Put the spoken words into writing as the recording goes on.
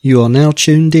You are now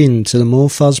tuned in to the More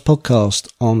Fuzz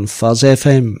podcast on Fuzz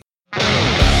FM.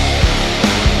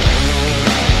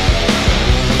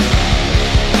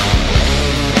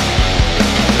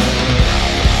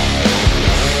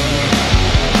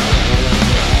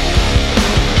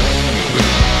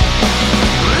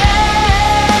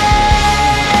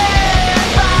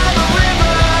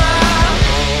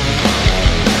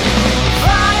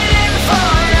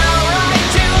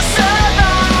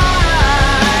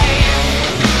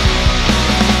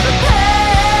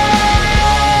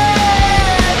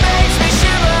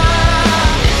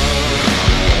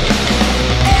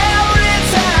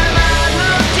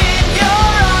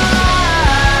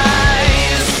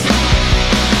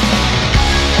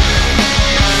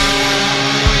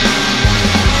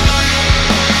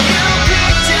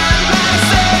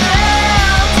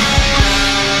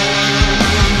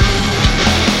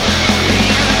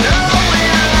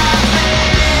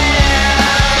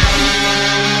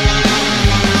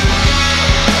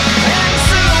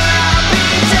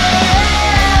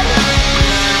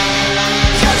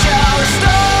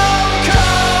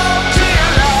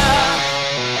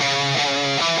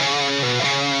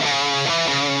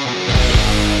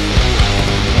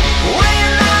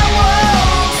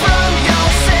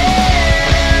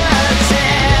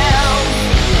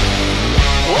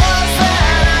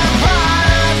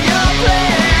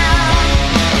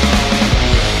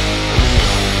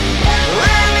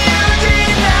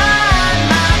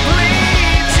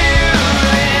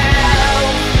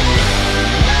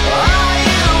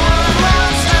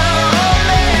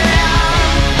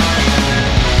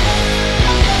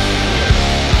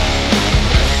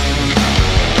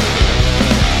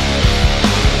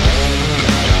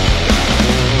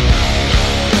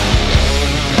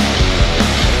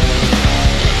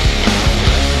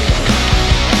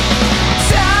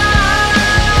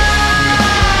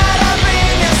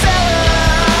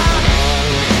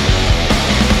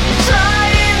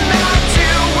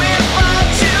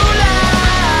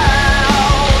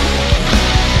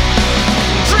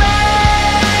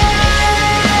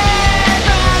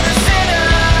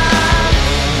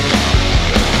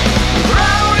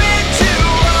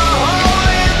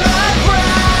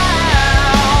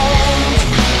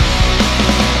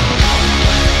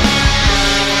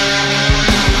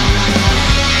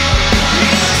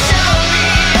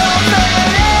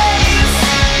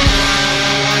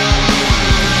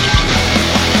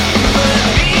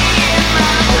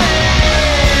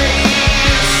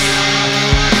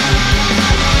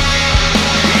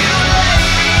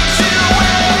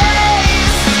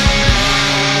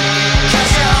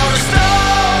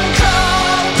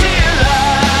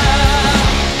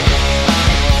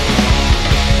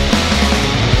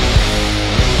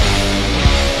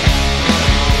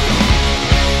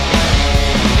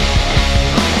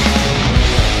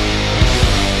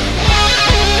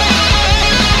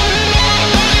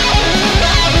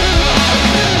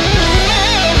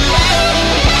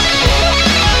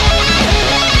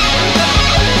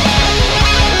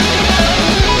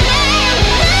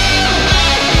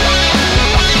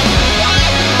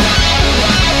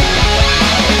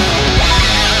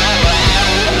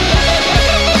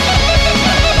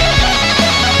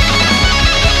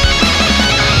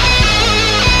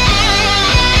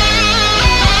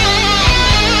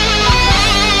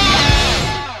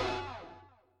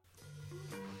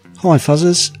 Hi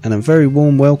Fuzzers, and a very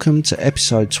warm welcome to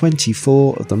episode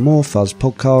 24 of the More Fuzz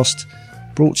podcast,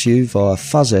 brought to you via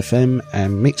Fuzz FM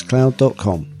and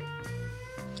Mixcloud.com.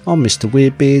 I'm Mr.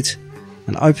 Weirdbeard,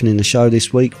 and opening the show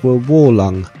this week were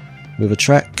Warlung with a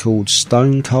track called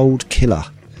Stone Cold Killer,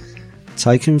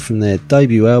 taken from their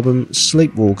debut album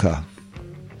Sleepwalker.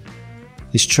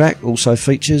 This track also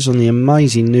features on the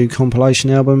amazing new compilation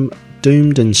album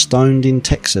Doomed and Stoned in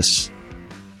Texas.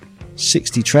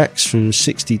 60 tracks from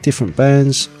 60 different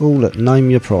bands, all at name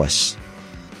your price.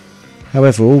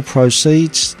 However, all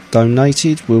proceeds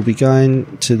donated will be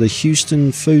going to the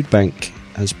Houston Food Bank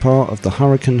as part of the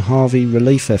Hurricane Harvey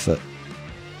relief effort.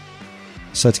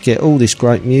 So to get all this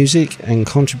great music and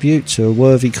contribute to a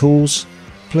worthy cause,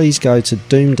 please go to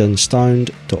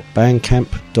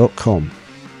doomedandstoned.bandcamp.com.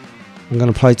 I'm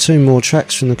going to play two more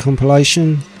tracks from the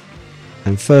compilation,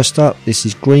 and first up, this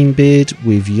is Greenbeard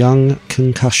with Young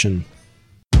Concussion.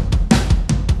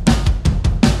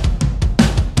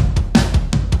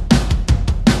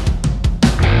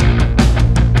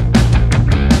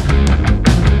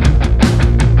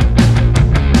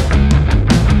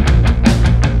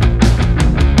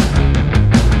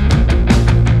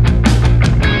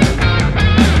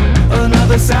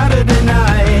 Saturday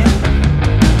night,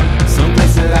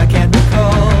 someplace that I can't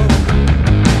recall.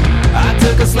 I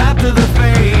took a slap to the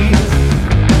face,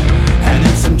 and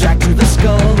in some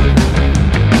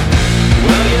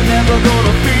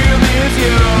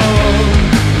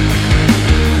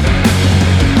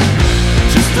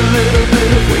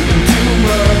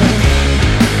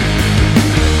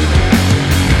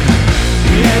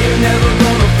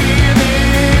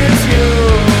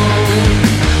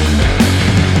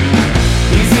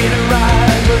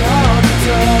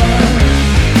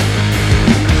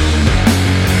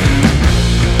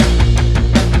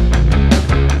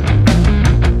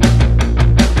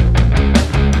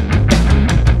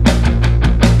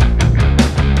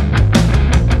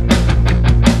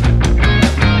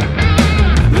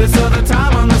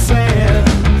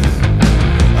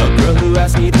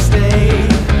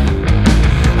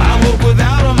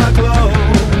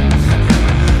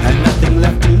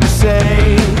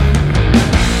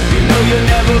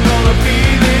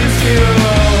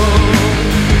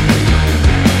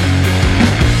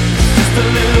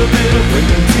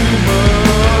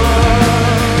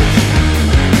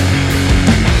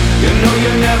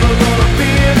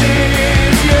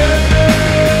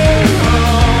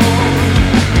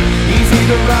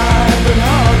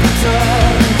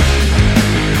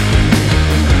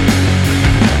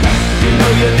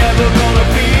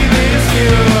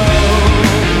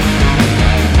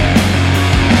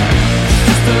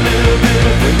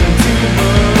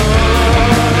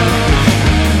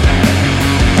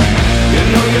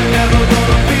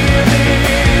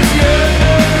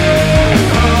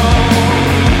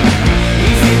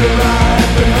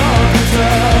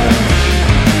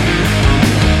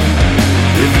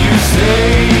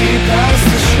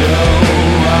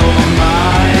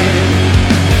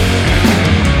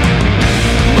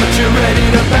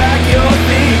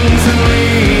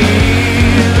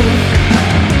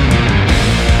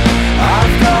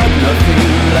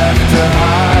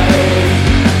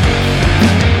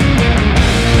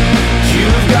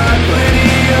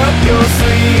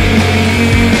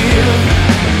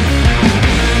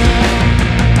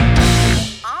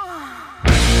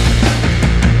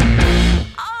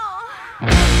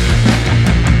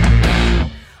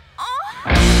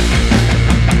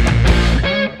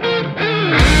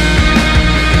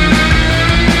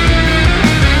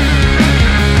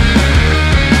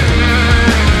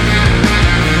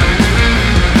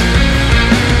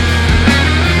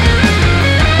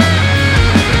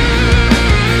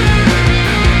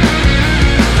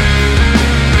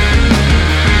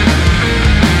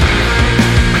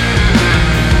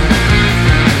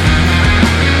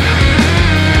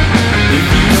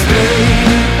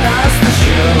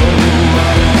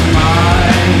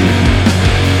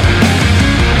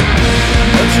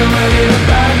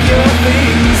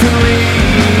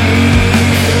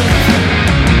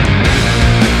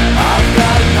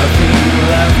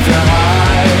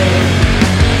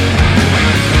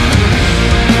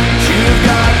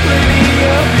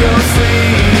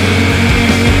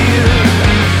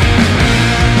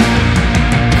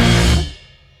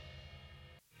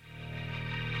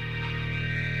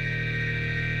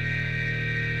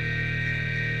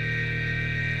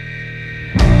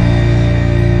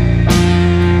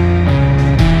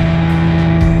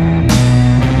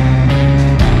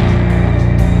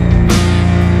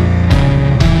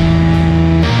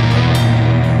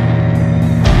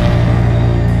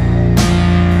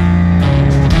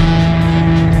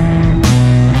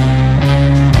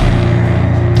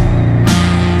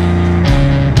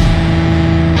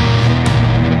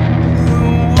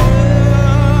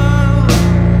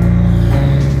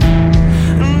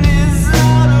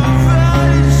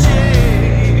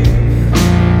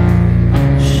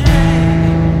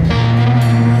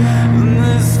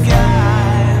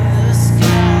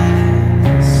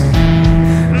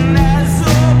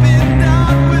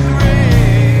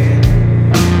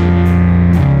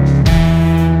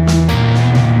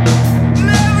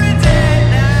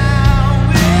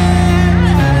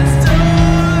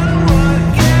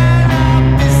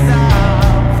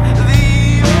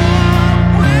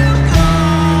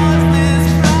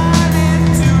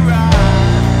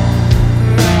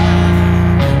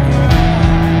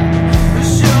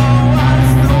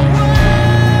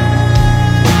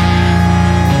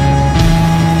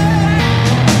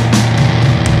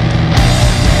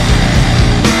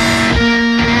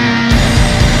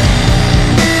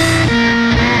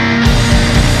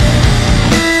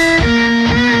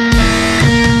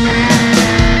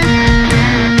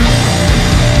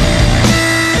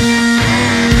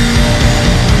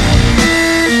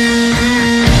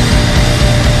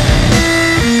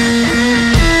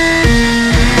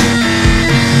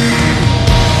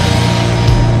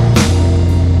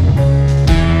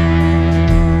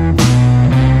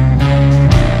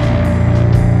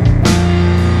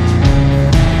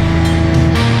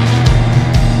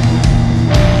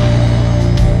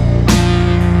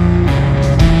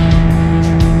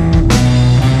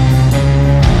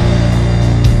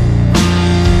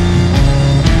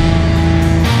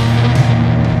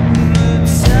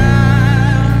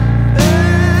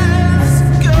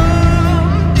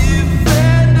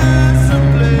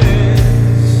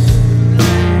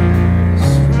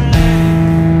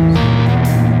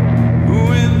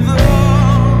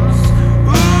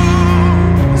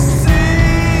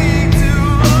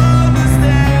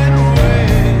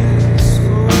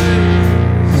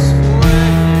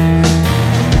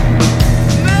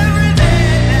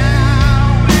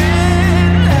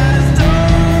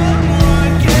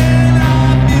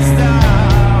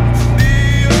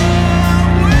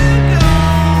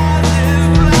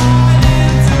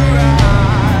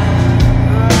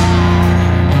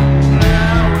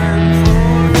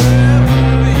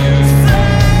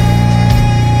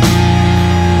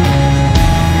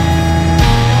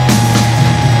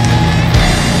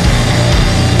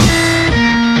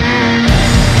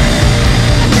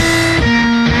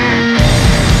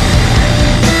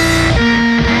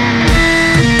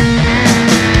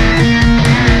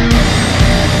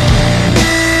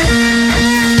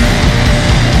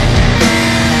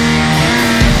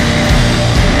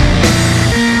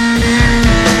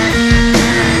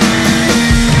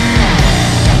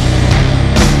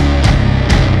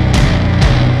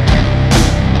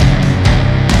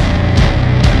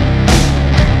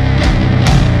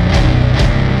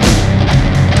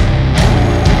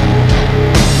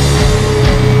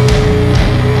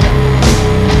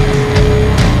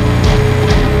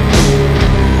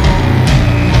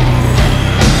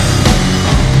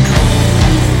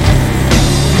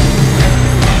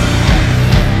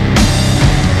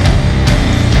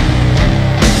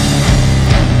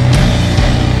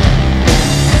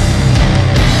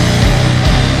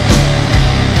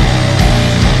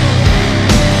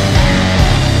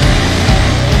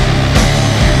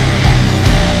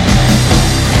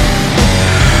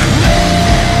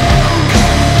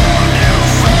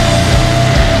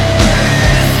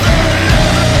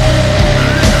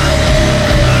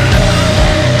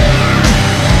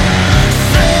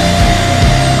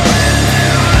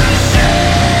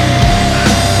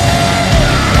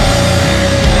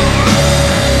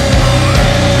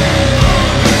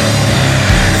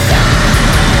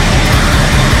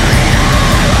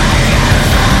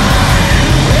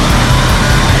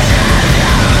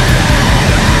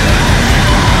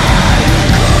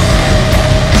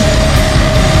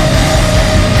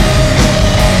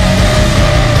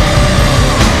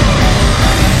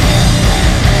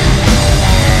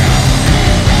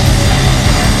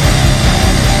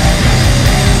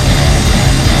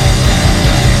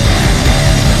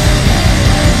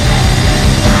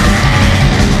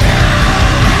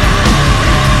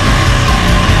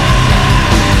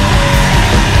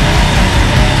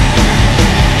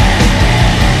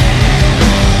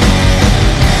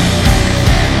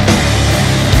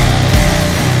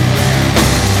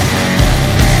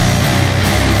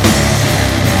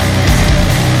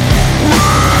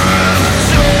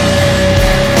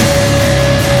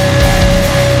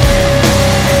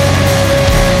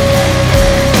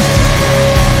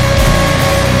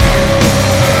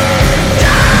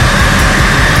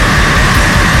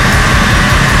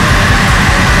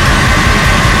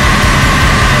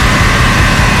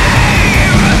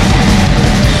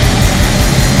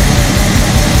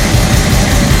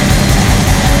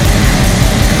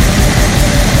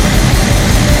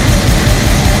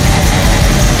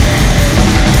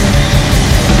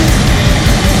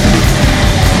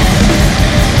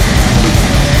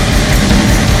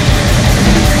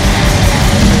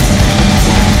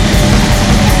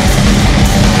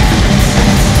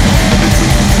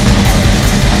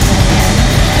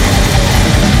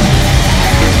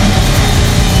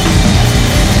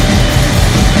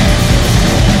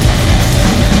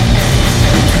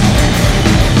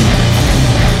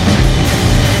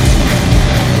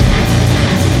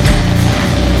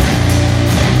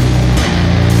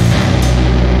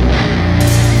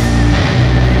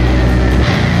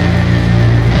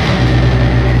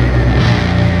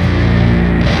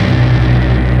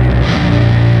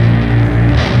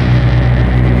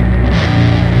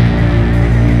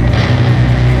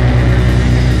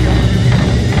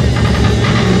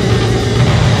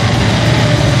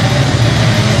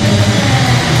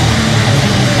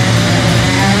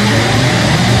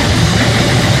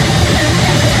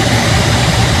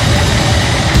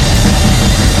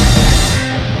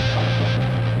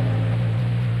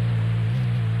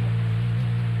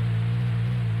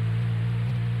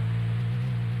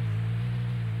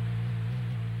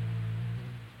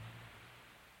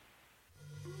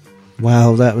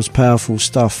Wow, that was powerful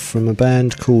stuff from a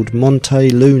band called Monte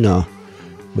Luna,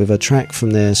 with a track from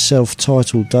their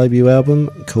self-titled debut album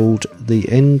called The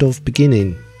End of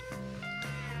Beginning.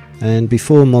 And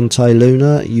before Monte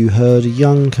Luna, you heard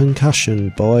Young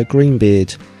Concussion by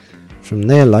Greenbeard from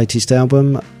their latest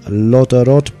album,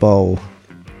 Lodarodbol.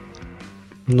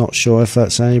 I'm not sure if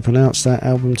that's how you pronounce that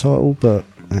album title, but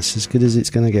that's as good as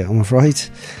it's going to get, I'm afraid.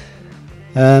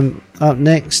 Up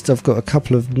next, I've got a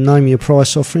couple of Name Your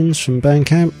Price offerings from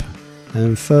Bandcamp,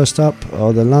 and first up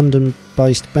are the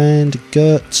London-based band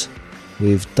Gert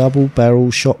with Double Barrel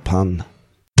Shot Pun.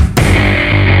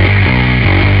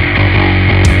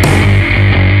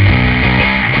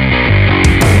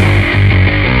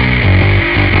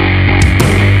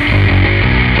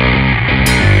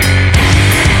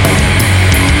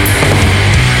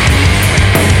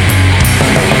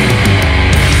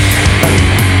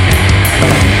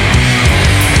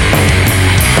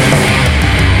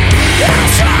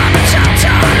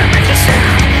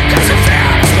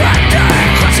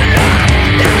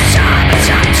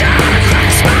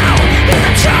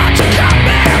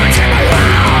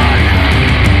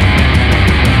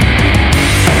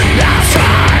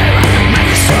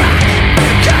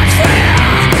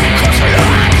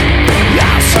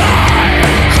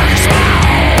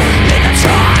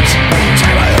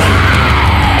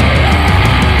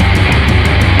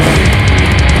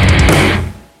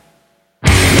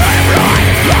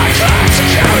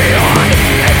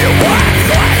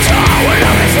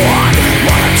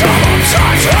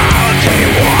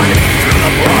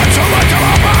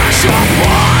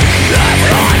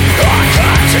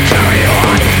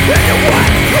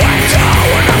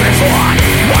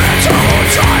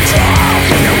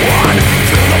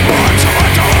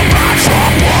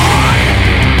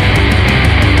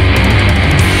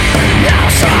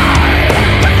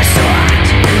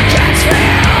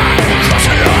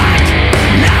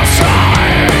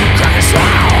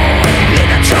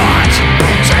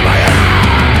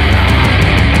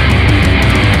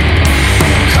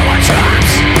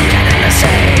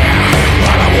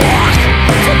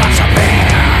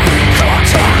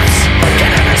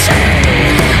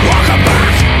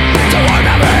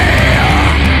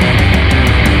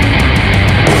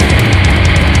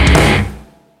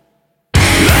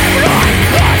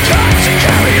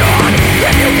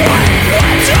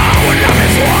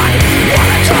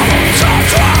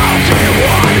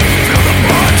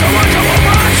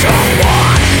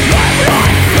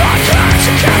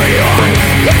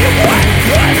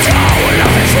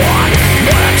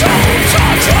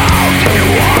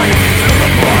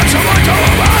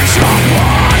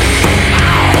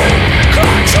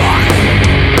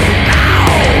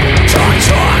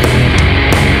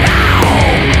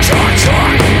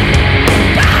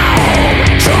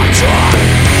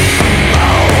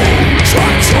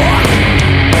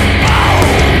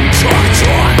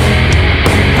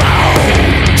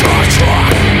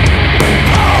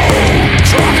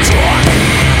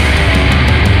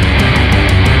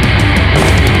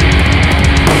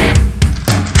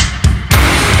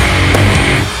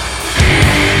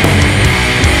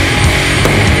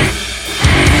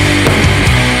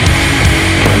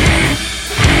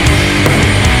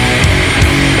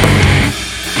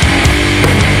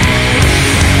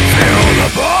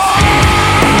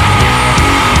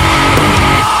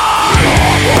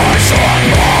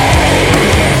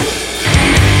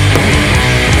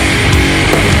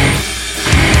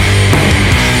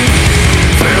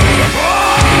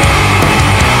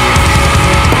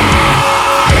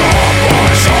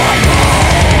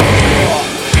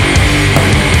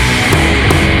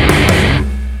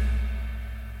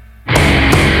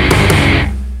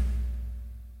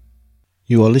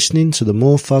 You are listening to the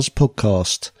More Fuzz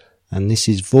podcast, and this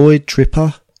is Void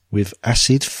Tripper with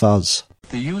Acid Fuzz.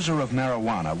 The user of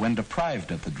marijuana, when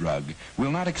deprived of the drug,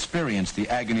 will not experience the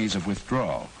agonies of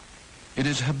withdrawal. It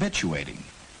is habituating,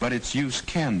 but its use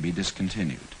can be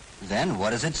discontinued. Then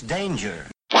what is its danger?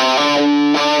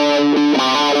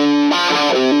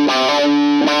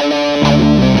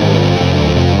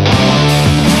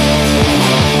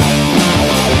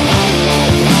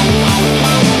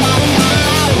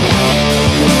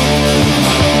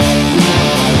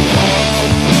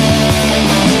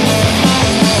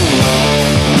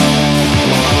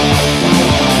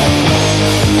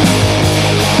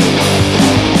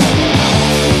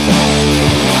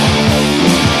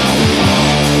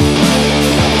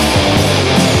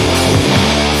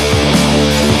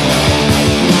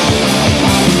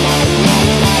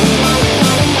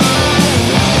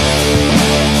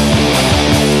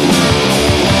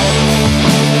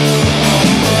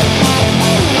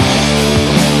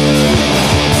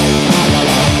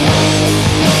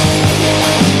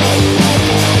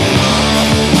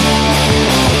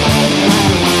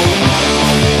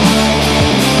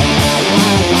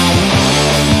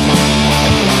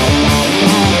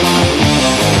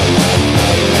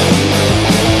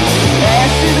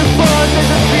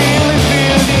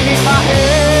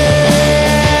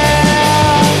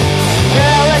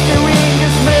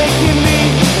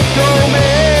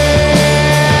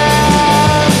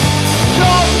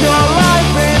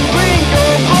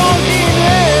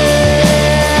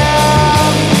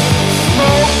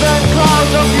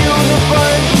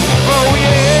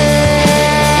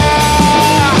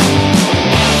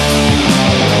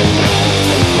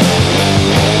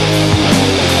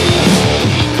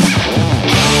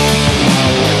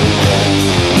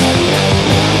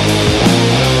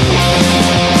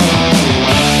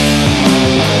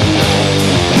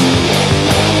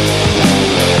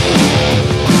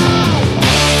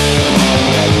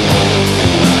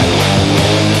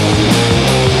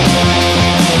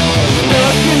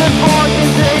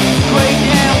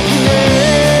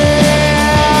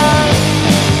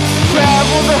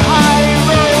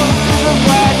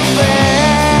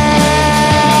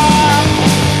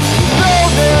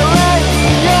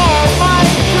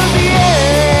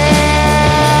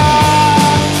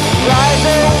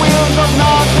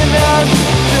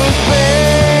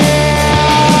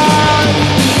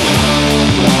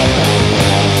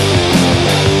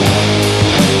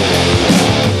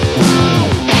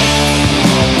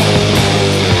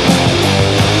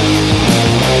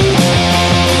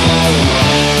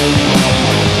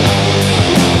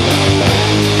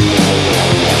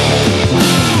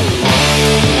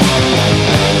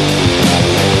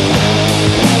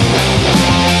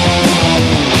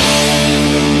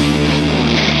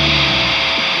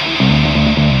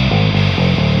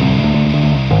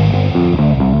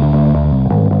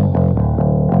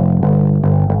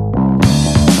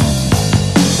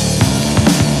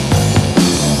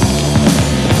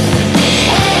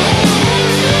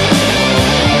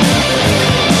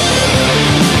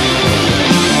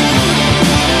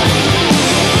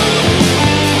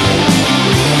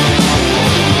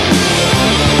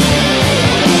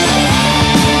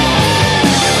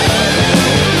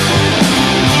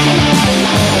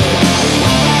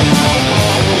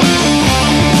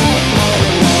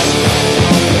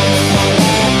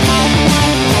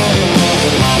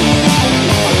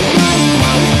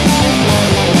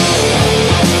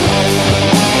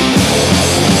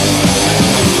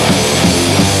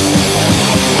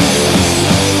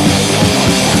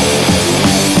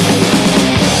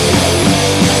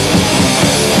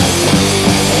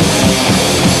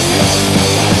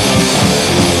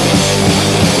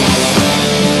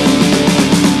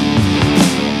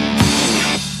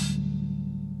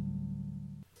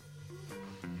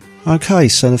 Okay,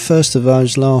 so the first of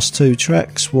those last two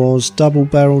tracks was Double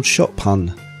Barreled Shot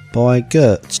Pun by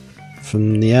Gert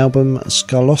from the album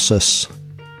Scolossus.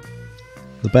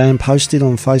 The band posted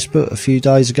on Facebook a few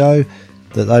days ago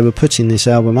that they were putting this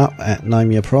album up at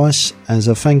Name Your Price as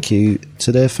a thank you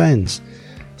to their fans.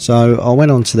 So I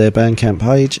went onto their Bandcamp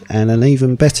page and an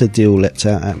even better deal leapt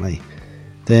out at me.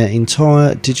 Their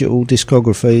entire digital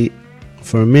discography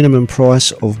for a minimum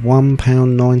price of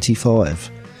 £1.95.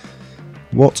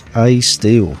 What a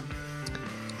steal.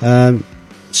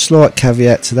 Slight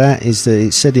caveat to that is that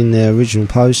it said in their original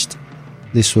post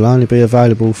this will only be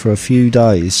available for a few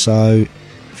days, so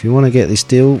if you want to get this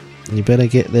deal you better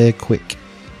get there quick.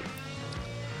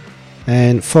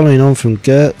 And following on from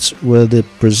Gert were the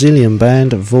Brazilian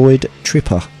band Void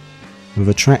Tripper with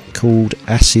a track called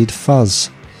Acid Fuzz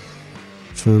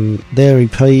from their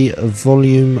EP of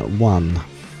Volume 1.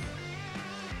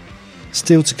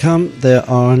 Still to come, there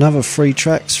are another 3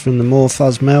 tracks from the More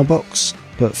Fuzz mailbox,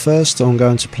 but first I'm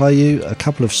going to play you a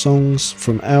couple of songs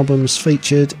from albums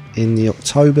featured in the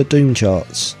October Doom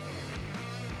charts.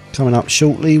 Coming up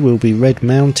shortly will be Red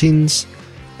Mountains,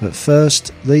 but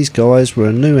first these guys were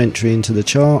a new entry into the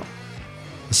chart.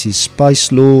 This is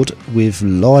Space Lord with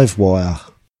Livewire.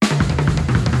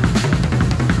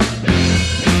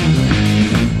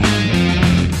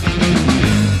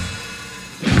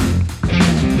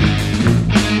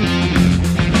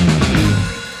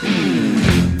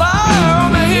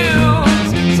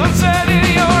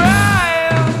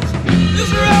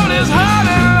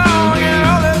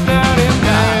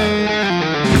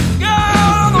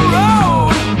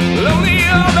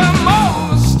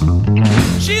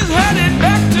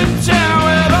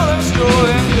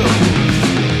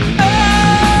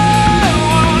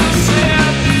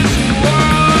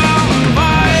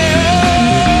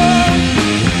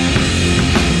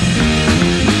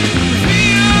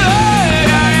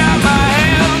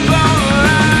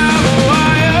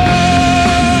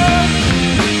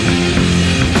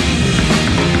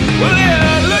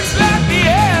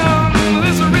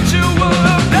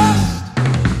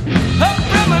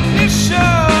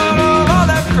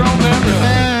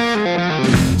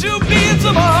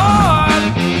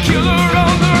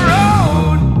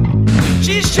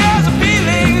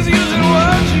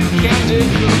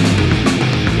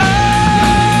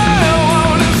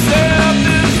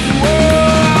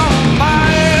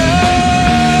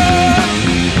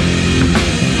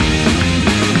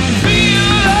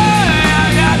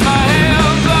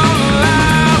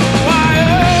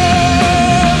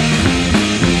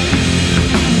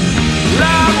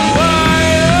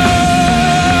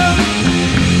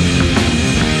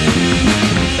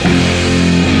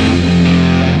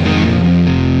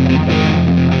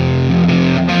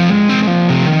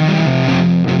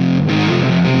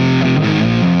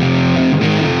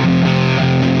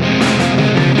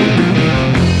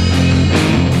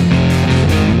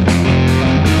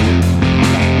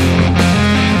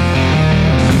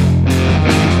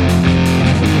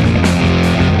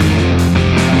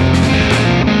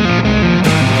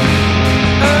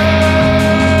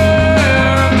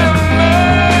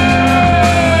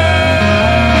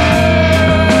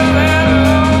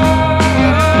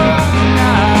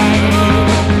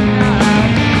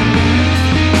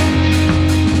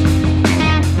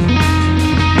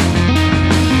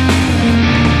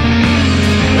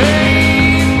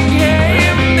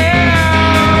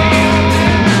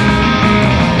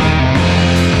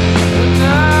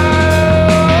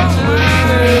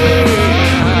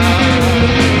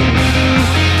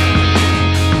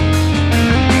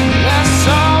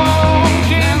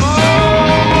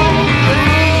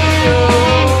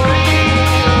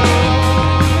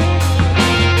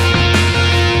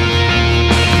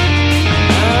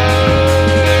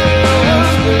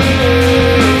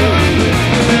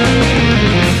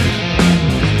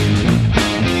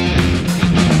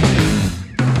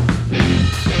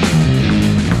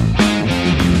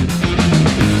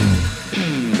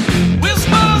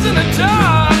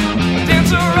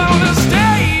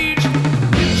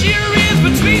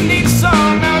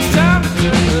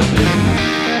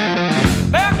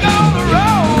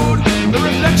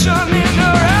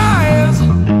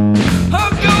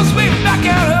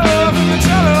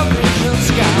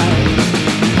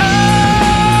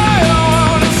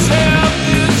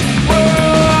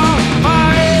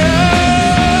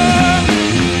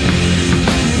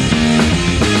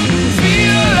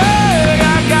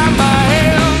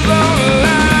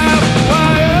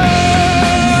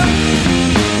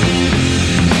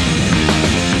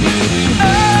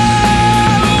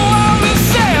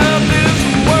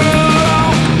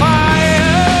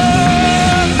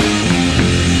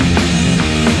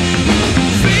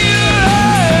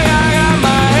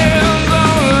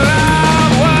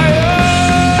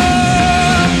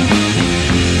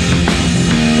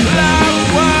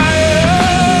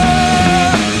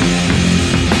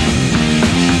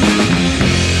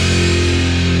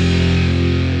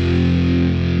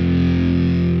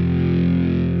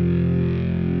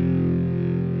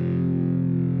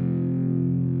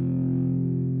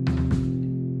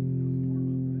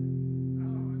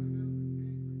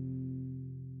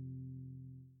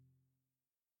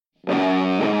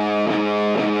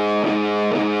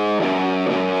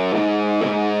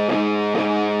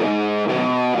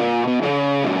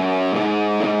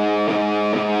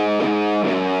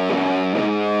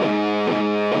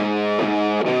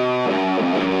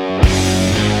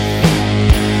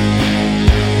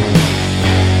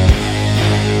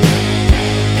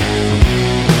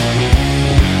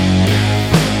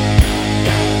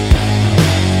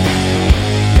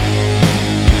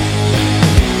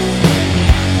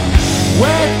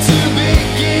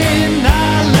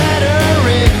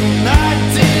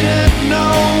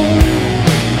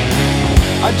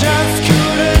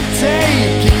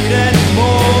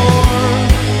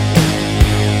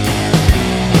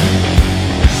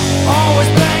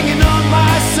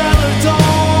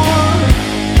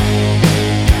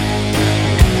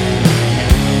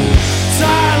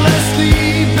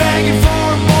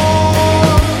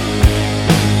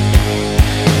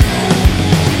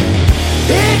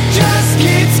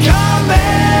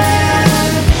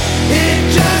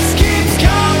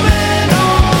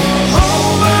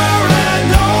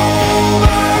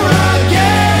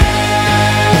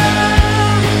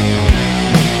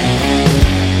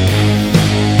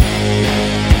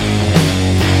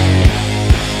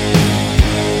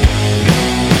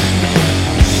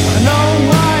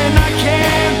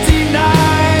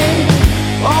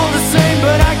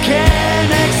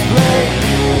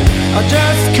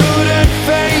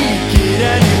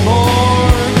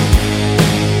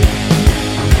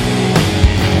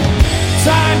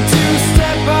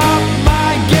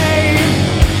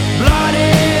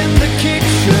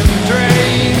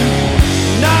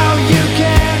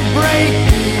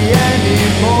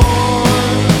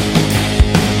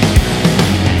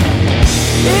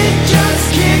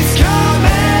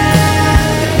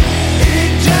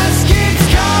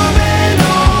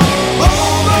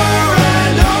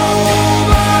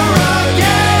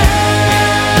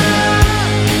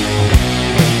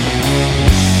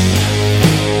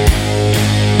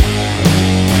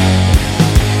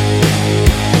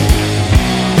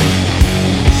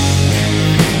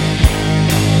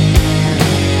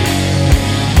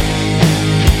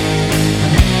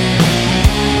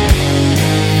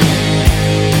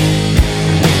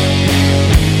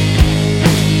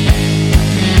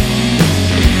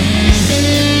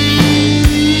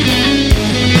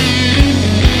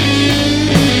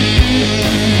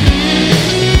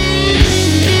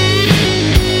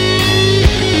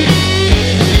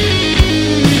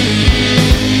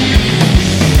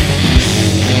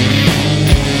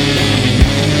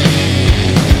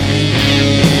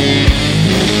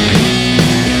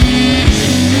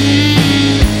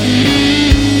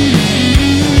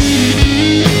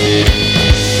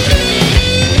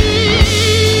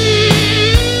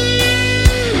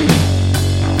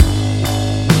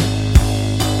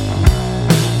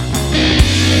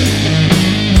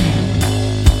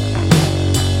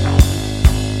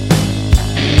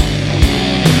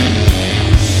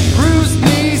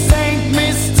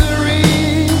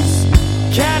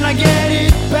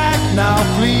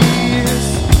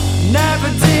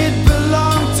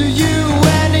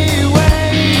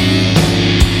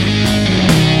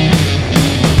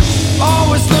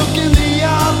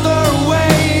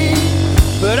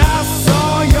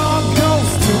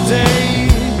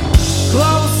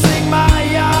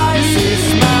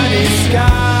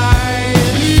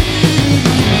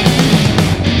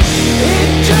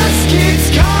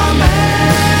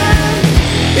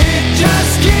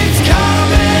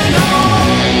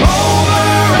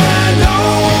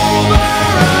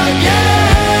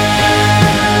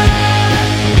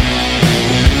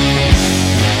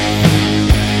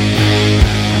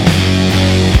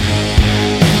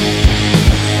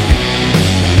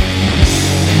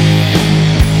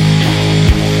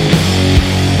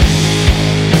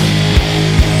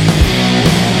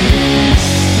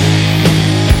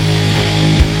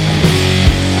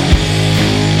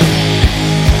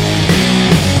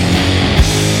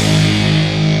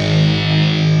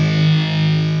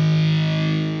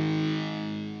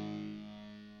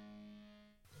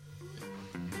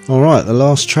 Alright, the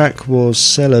last track was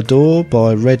Cellar Door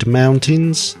by Red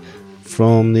Mountains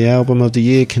from the Album of the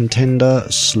Year contender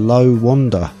Slow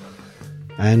Wander.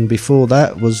 And before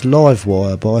that was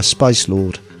Livewire by Space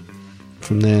Lord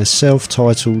from their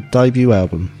self-titled debut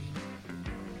album.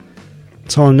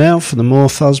 Time now for the More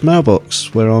Fuzz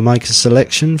mailbox, where I'll make a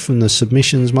selection from the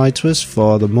submissions made to us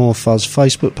via the More Fuzz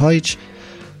Facebook page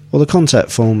or the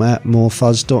contact form at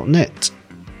morefuzz.net.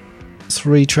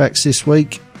 3 tracks this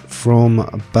week from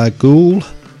Bagul,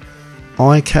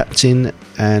 I Captain,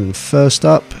 and first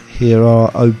up, here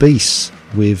are Obese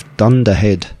with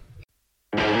Dunderhead.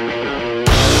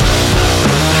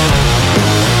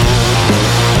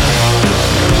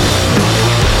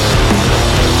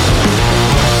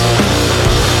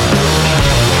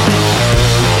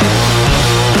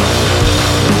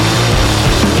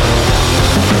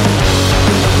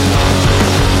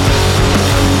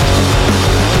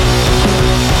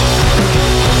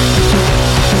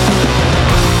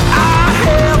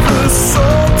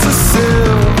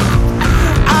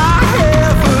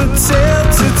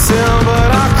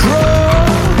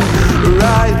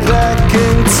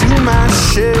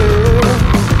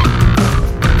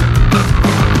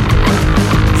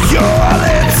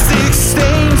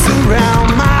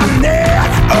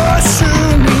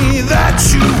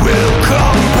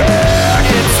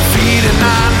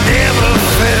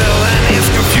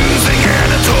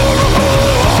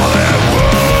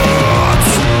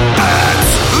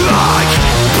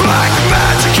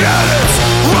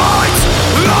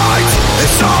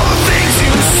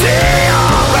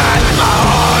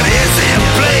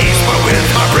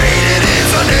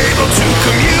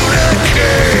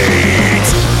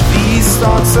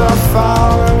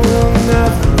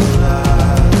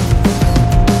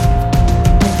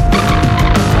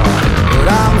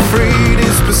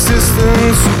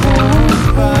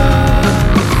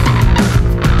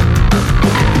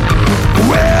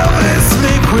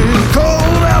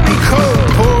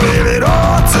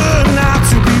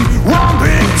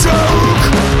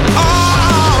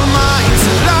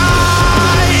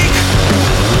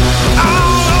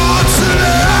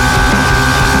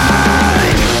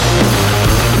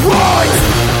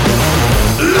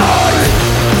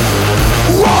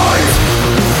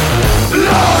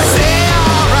 Say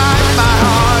alright, my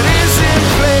heart is in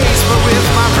place, but with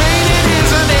my brain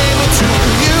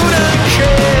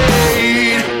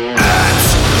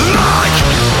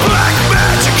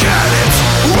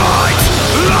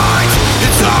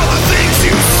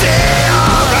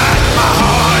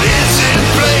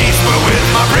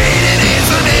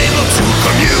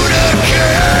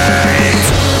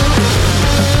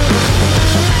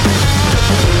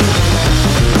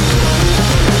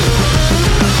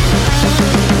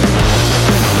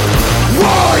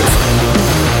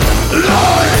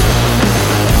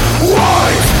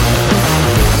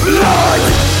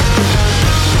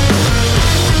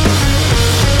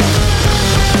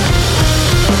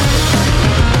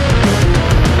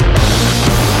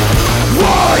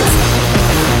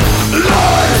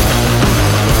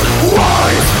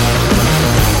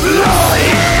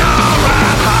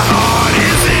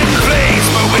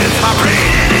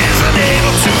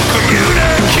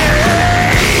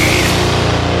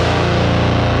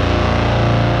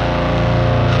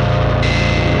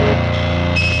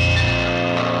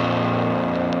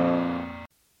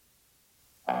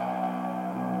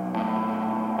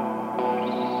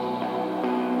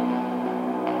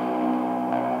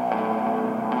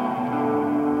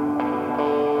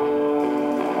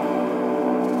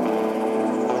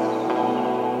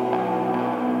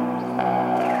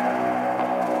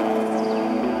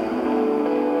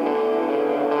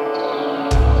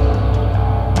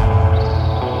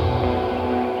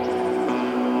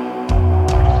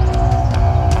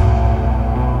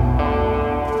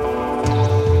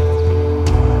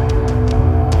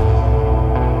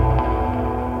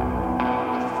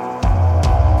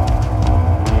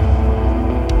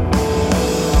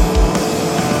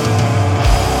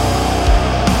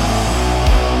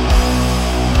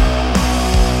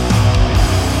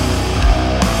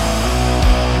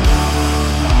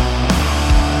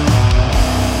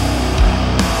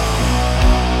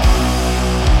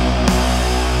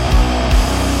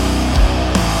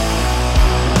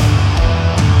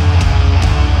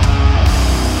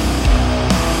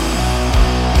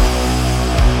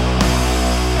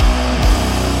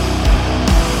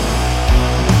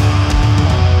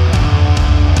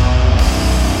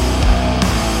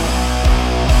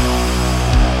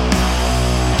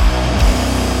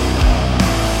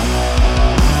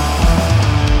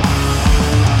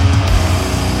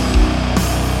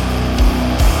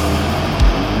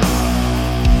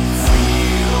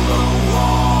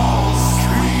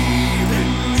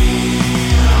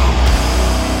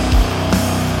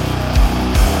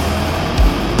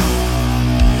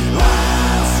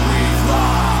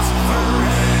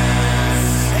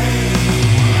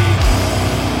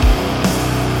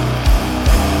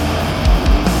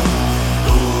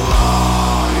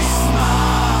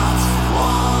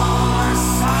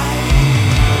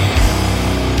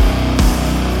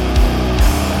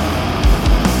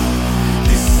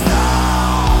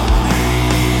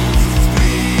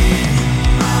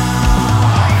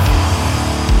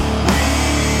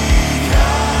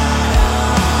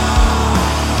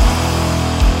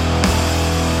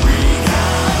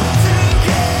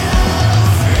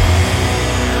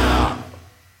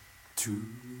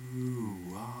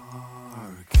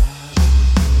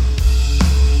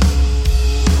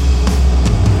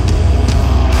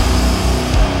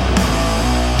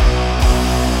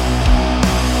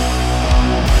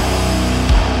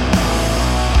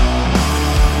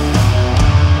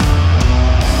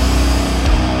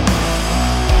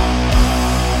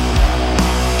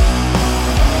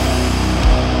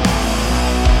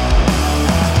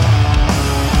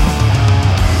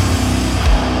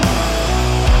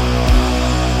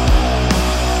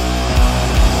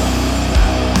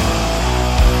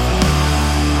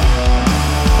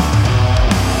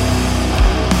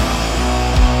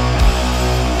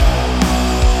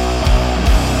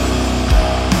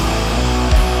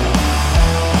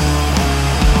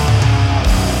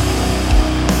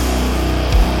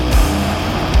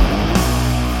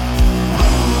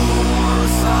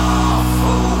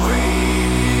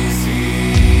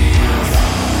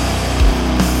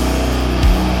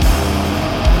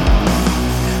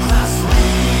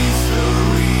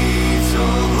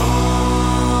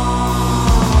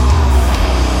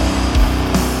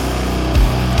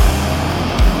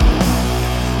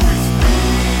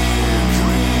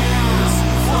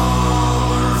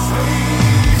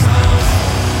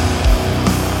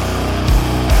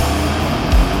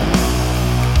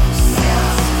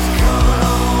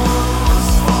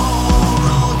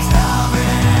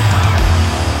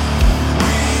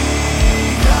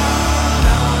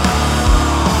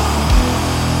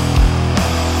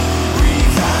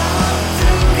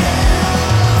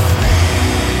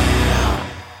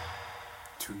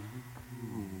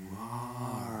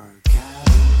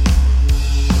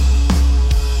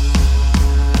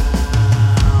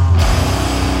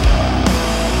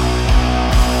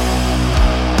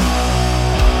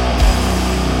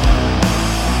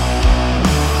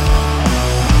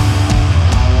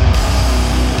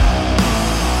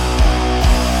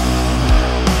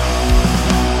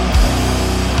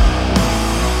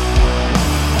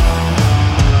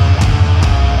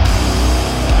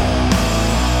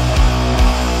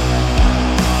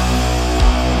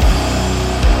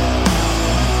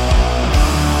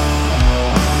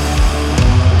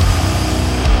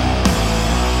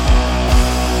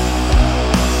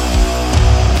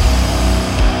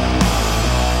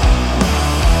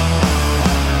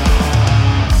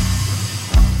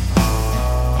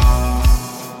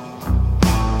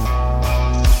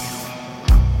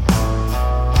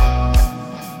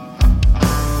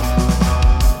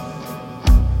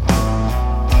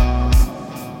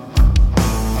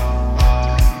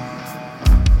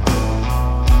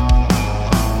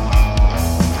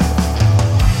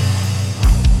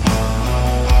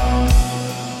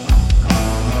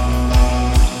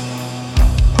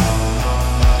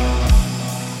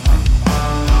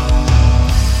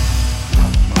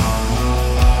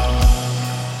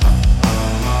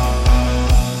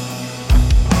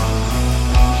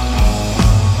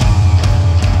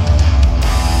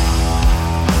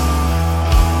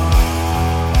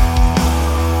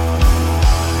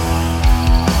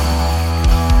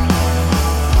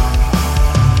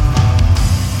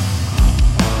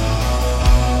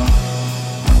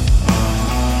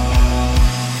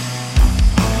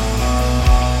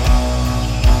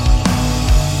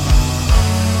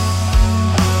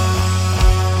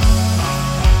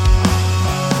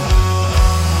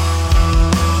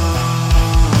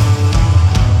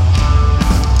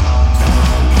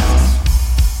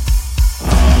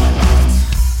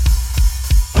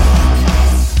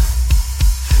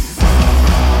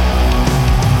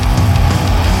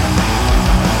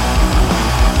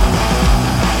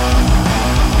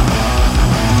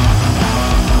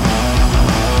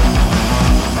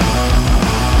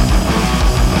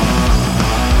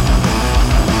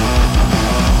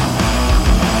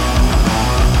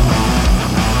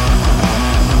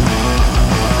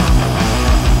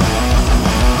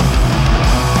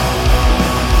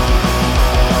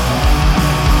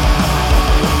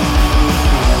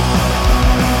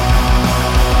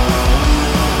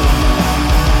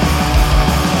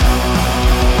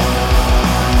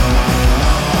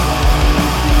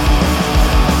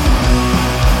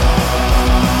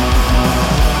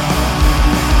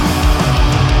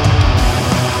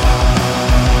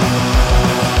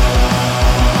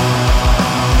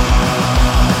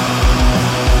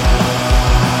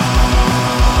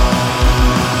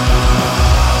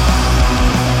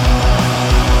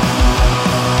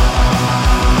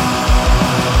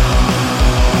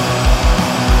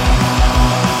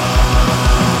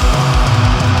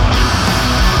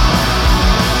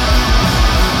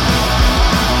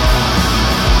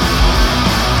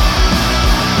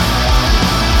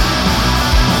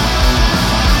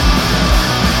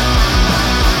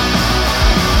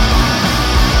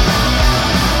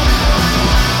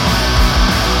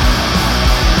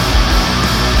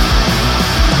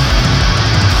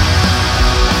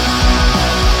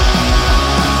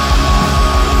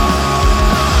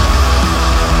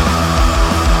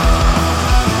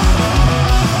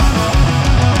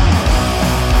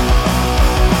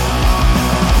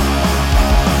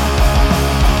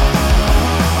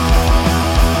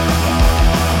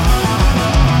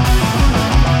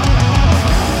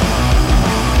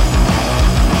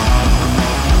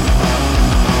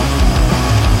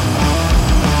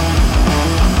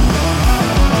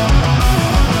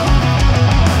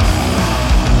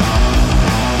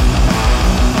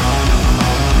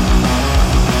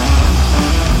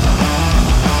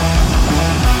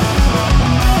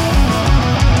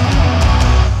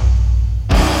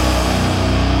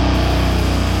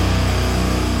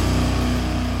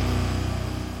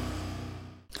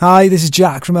Hi, this is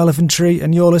Jack from Elephant Tree,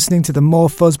 and you're listening to the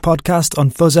More Fuzz podcast on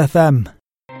Fuzz FM.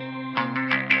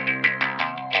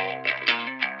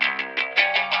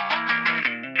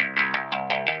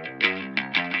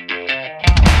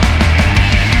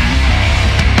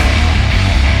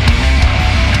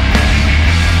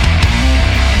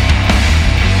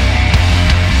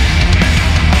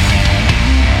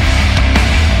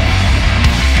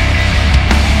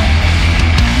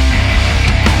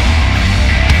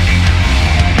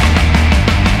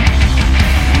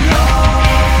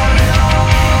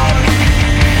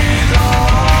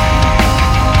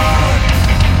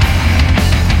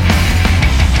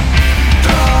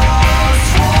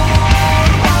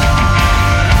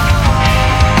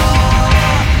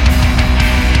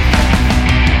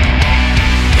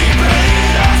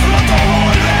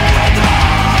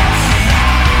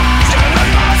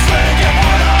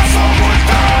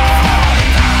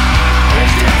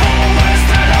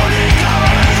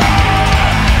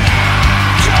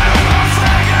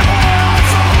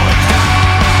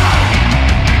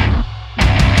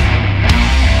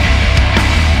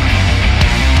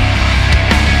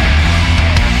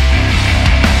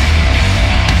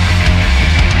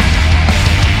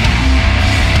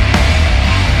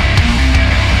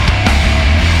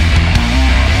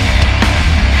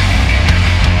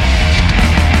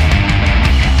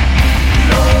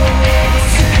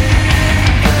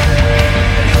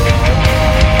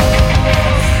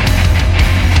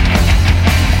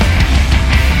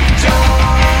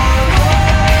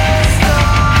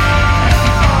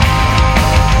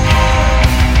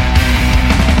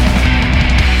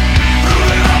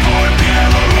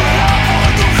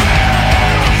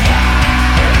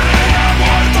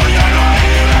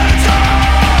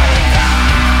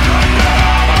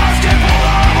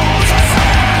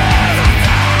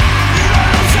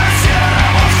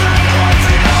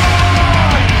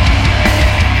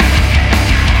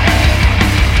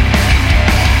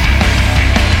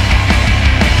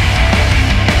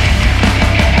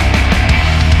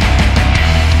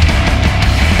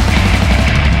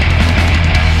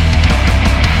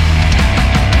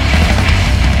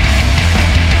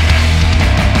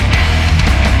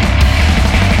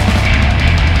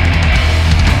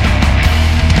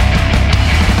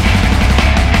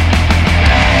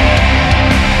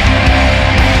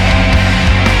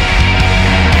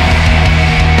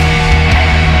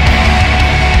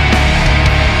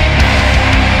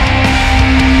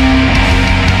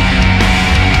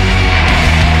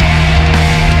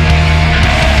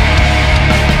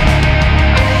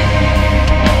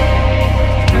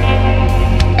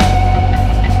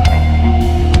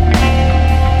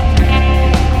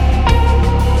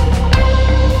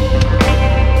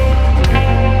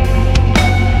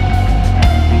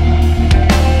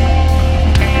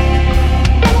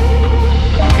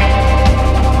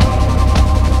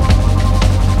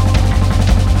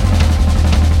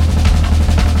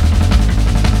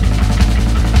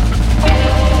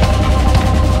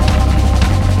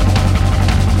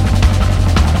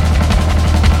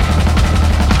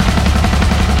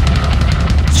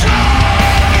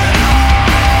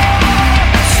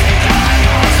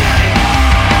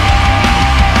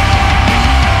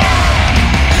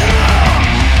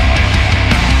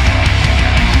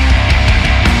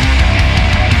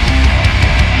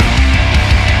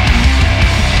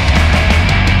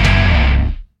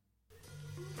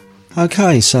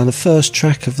 Okay, so the first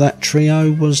track of that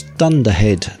trio was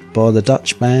Dunderhead by the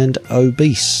Dutch band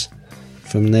Obese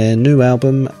from their new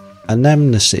album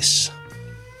Anamnesis,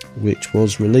 which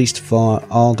was released via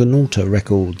Argonauta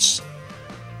Records.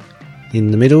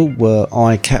 In the middle were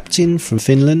I Captain from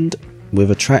Finland with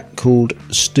a track called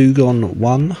Stugon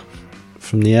 1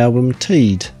 from the album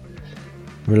Teed,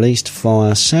 released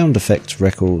via Sound Effects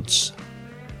Records.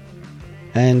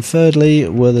 And thirdly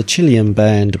were the Chilean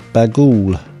band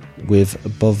Bagul with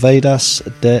Bovedas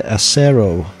de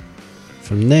Acero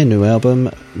from their new album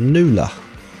Nula.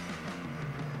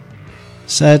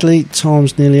 Sadly,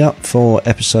 time's nearly up for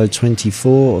episode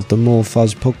 24 of the More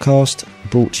Fuzz podcast,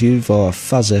 brought to you via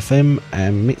Fuzz FM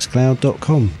and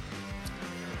Mixcloud.com.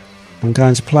 I'm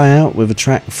going to play out with a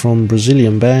track from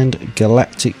Brazilian band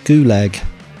Galactic Gulag,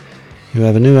 who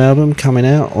have a new album coming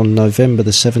out on November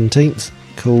the 17th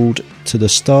called To the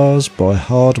Stars by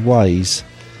Hard Ways,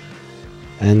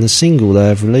 and the single they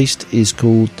have released is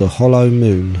called The Hollow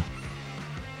Moon.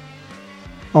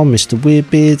 I'm Mr.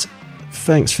 Weirdbeard,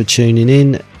 thanks for tuning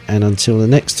in, and until the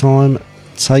next time,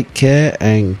 take care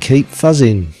and keep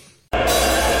fuzzing.